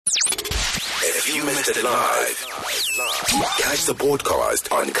If you missed it live, catch the podcast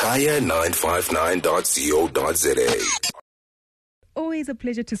on kaya959.co.za. Always a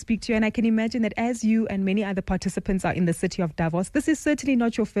pleasure to speak to you, and I can imagine that as you and many other participants are in the city of Davos, this is certainly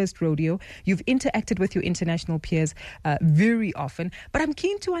not your first rodeo. You've interacted with your international peers very often, but I'm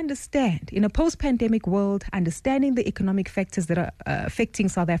keen to understand, in a post-pandemic world, understanding the economic factors that are affecting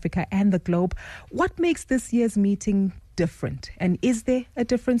South Africa and the globe, what makes this year's meeting different? And is there a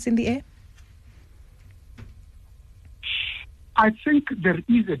difference in the air? I think there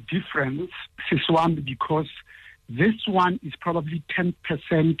is a difference, Siswam, because this one is probably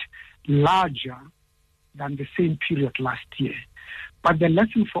 10% larger than the same period last year. But the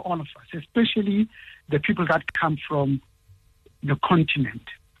lesson for all of us, especially the people that come from the continent,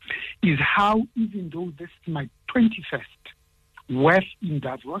 is how, even though this is my 21st WEF in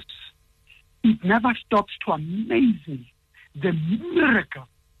Davos, it never stops to amaze me the miracle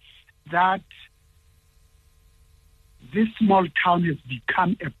that this small town has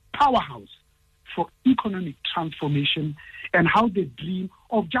become a powerhouse for economic transformation, and how the dream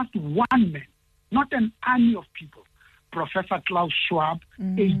of just one man, not an army of people, Professor Klaus Schwab,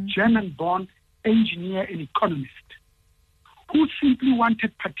 a German-born engineer and economist, who simply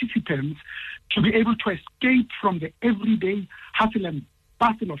wanted participants to be able to escape from the everyday hustle and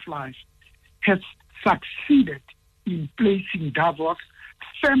bustle of life, has succeeded in placing Davos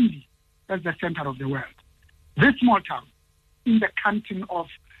firmly as the center of the world. This small town in the canton of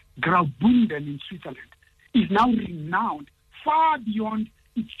Graubünden in Switzerland is now renowned far beyond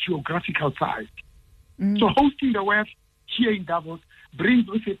its geographical size. So hosting the WEF here in Davos brings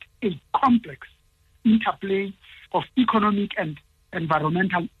with it a complex interplay of economic and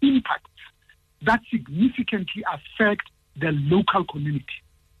environmental impacts that significantly affect the local community.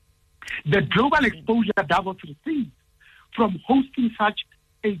 The global exposure Davos receives from hosting such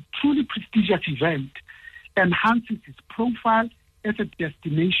a truly prestigious event enhances its profile as a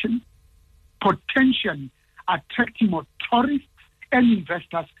destination, potentially attracting more tourists and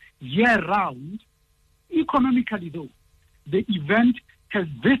investors year-round. Economically, though, the event has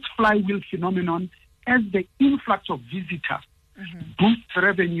this flywheel phenomenon as the influx of visitors boosts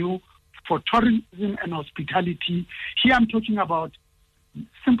revenue for tourism and hospitality. Here I'm talking about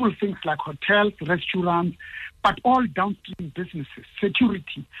simple things like hotels, restaurants, but all downstream businesses,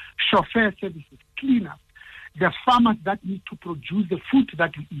 security, chauffeur services, cleaners, the farmers that need to produce the food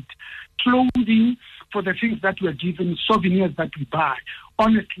that we eat, clothing for the things that we are given, souvenirs that we buy.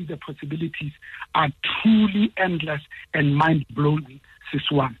 Honestly, the possibilities are truly endless and mind-blowing,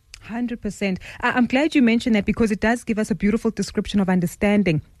 Siswan. 100%. I'm glad you mentioned that, because it does give us a beautiful description of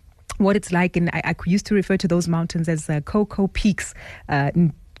understanding what it's like. And I used to refer to those mountains as cocoa peaks,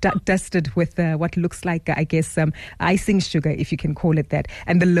 dusted with what looks like, icing sugar, if you can call it that,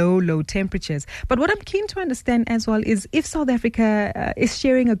 and the low temperatures. But what I'm keen to understand as well is if South Africa is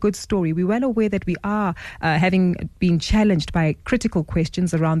sharing a good story. We're well aware that we are having been challenged by critical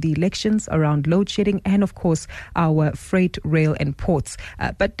questions around the elections, around load shedding, and of course our freight, rail and ports.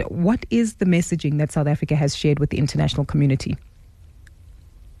 But what is the messaging that South Africa has shared with the international community?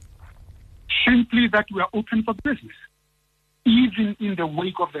 Simply that we are open for business, even in the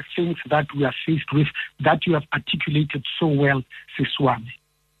wake of the things that we are faced with, that you have articulated so well, Siswami.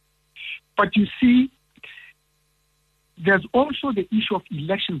 But you see, there's also the issue of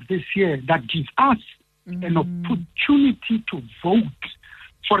elections this year that gives us an opportunity to vote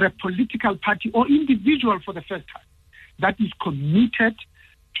for a political party or individual for the first time that is committed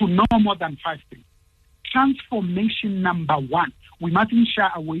to no more than 5 things. Transformation number 1. We mustn't shy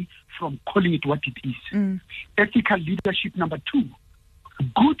away from calling it what it is. Ethical leadership number 2.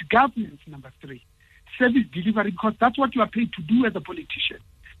 Good governance number 3. Service delivery, because that's what you are paid to do as a politician.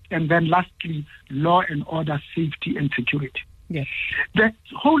 And then lastly, law and order, safety and security. Yes. The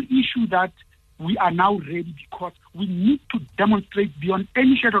whole issue that we are now ready because we need to demonstrate beyond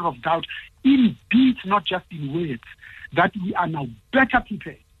any shadow of doubt, in deeds, not just in words, that we are now better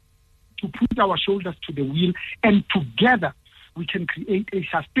prepared to put our shoulders to the wheel, and together we can create a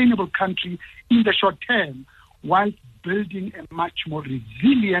sustainable country in the short term while building a much more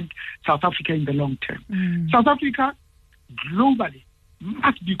resilient South Africa in the long term. South Africa, globally,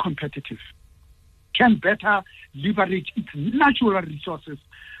 must be competitive, can better leverage its natural resources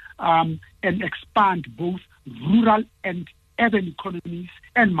and expand both rural and urban economies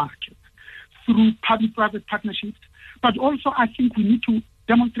and markets through public-private partnerships. But also, I think we need to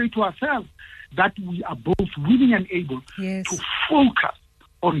demonstrate to ourselves that we are both willing and able to focus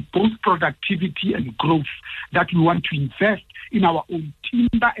on both productivity and growth, that we want to invest in our own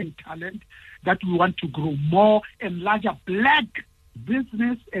timber and talent, that we want to grow more and larger black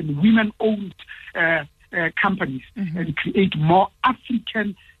business and women-owned companies and create more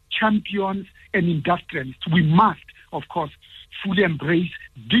African champions and industrialists. We must, of course, fully embrace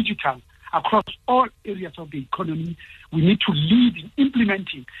digital across all areas of the economy. We need to lead in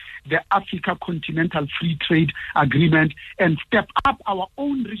implementing the Africa Continental Free Trade Agreement and step up our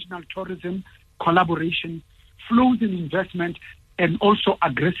own regional tourism, collaboration, flows in investment, and also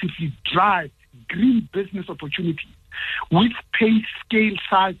aggressively drive green business opportunities with pace, scale,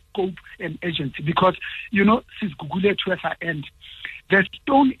 size, scope, and agency. Because, since Gugule Tuesa end, the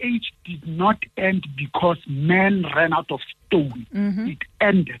Stone Age did not end because man ran out of stone. It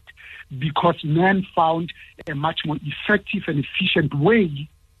ended because man found a much more effective and efficient way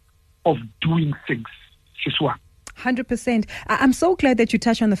of doing things. Siswa. 100%. I'm so glad that you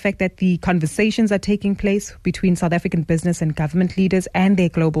touched on the fact that the conversations are taking place between South African business and government leaders and their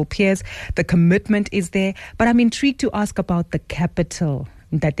global peers. The commitment is there. But I'm intrigued to ask about the capital.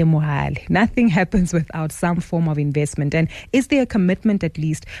 Nothing happens without some form of investment. And is there a commitment, at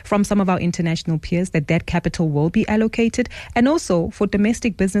least, from some of our international peers that capital will be allocated, and also for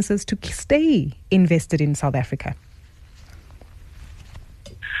domestic businesses to stay invested in South Africa?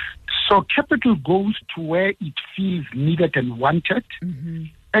 So capital goes to where it feels needed and wanted.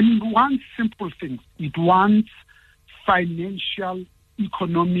 And it wants simple things. It wants financial,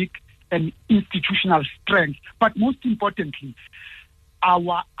 economic, and institutional strength. But most importantly,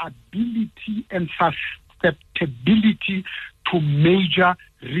 our ability and susceptibility to major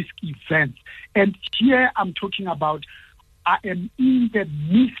risk events. And here I'm talking about, I am in the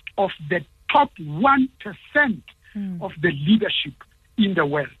midst of the top 1% of the leadership in the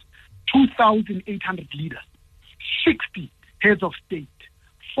world. 2,800 leaders, 60 heads of state,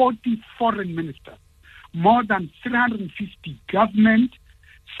 40 foreign ministers, more than 350 government,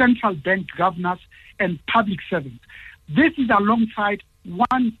 central bank governors, and public servants. This is alongside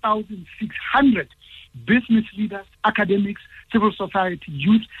 1,600 business leaders, academics, civil society,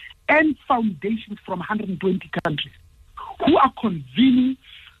 youth, and foundations from 120 countries who are convening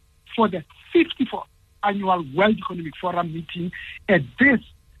for the 54th annual World Economic Forum meeting at this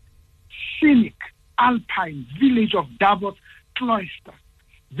scenic alpine village of Davos Cloister.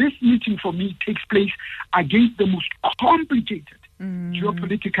 This meeting for me takes place against the most complicated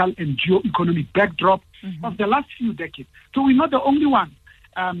geopolitical and geo-economic backdrop of the last few decades. So we're not the only one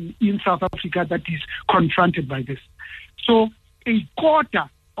in South Africa that is confronted by this. So a quarter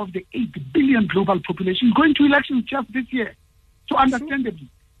of the 8 billion global population is going to elections just this year. So understandably,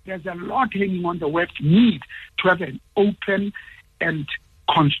 there's a lot hanging on the WEF need to have an open and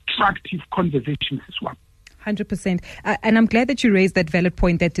constructive conversation as well. 100%. And I'm glad that you raised that valid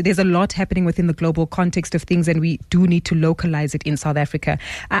point that there's a lot happening within the global context of things, and we do need to localize it in South Africa.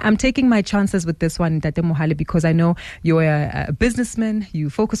 I'm taking my chances with this one, Tate Mohale, because I know you're a businessman, you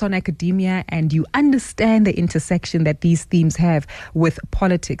focus on academia, and you understand the intersection that these themes have with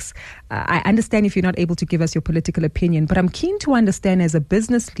politics. I understand if you're not able to give us your political opinion, but I'm keen to understand as a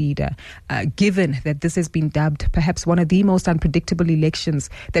business leader, given that this has been dubbed perhaps one of the most unpredictable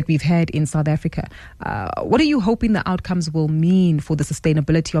elections that we've had in South Africa, what are you hoping the outcomes will mean for the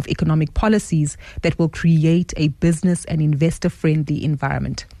sustainability of economic policies that will create a business and investor-friendly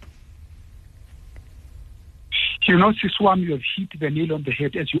environment? Siswam, you have hit the nail on the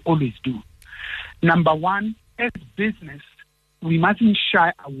head, as you always do. Number one, as business, we mustn't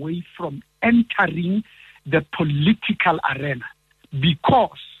shy away from entering the political arena,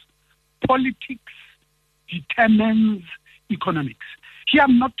 because politics determines economics. Here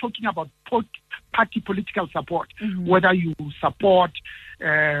I'm not talking about party political support, whether you support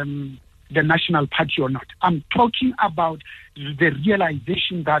the National Party or not. I'm talking about the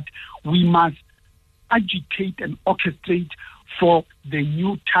realization that we must agitate and orchestrate for the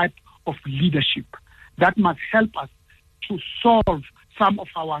new type of leadership that must help us to solve some of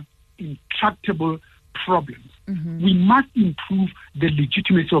our intractable problems. We must improve the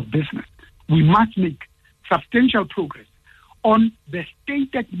legitimacy of business. We must make substantial progress on the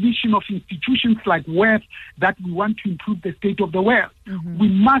stated mission of institutions like WEF that we want to improve the state of the world. We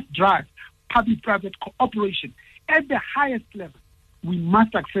must drive public-private cooperation at the highest level. We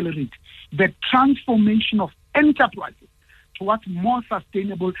must accelerate the transformation of enterprises towards more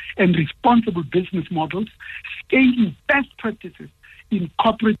sustainable and responsible business models, scaling best practices in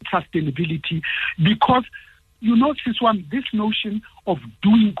corporate sustainability, because Siswam, this notion of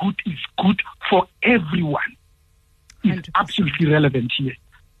doing good is good for everyone. Is 100%. Absolutely relevant here.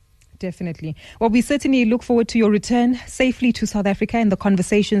 Definitely. Well, we certainly look forward to your return safely to South Africa and the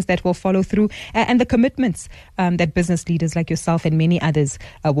conversations that will follow through and the commitments that business leaders like yourself and many others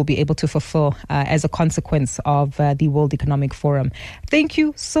will be able to fulfill as a consequence of the World Economic Forum. Thank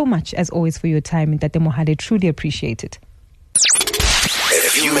you so much, as always, for your time. Ntate Mohale, truly appreciate it.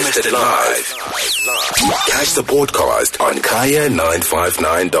 If you missed it live, catch the podcast on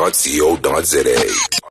kaya959.co.za.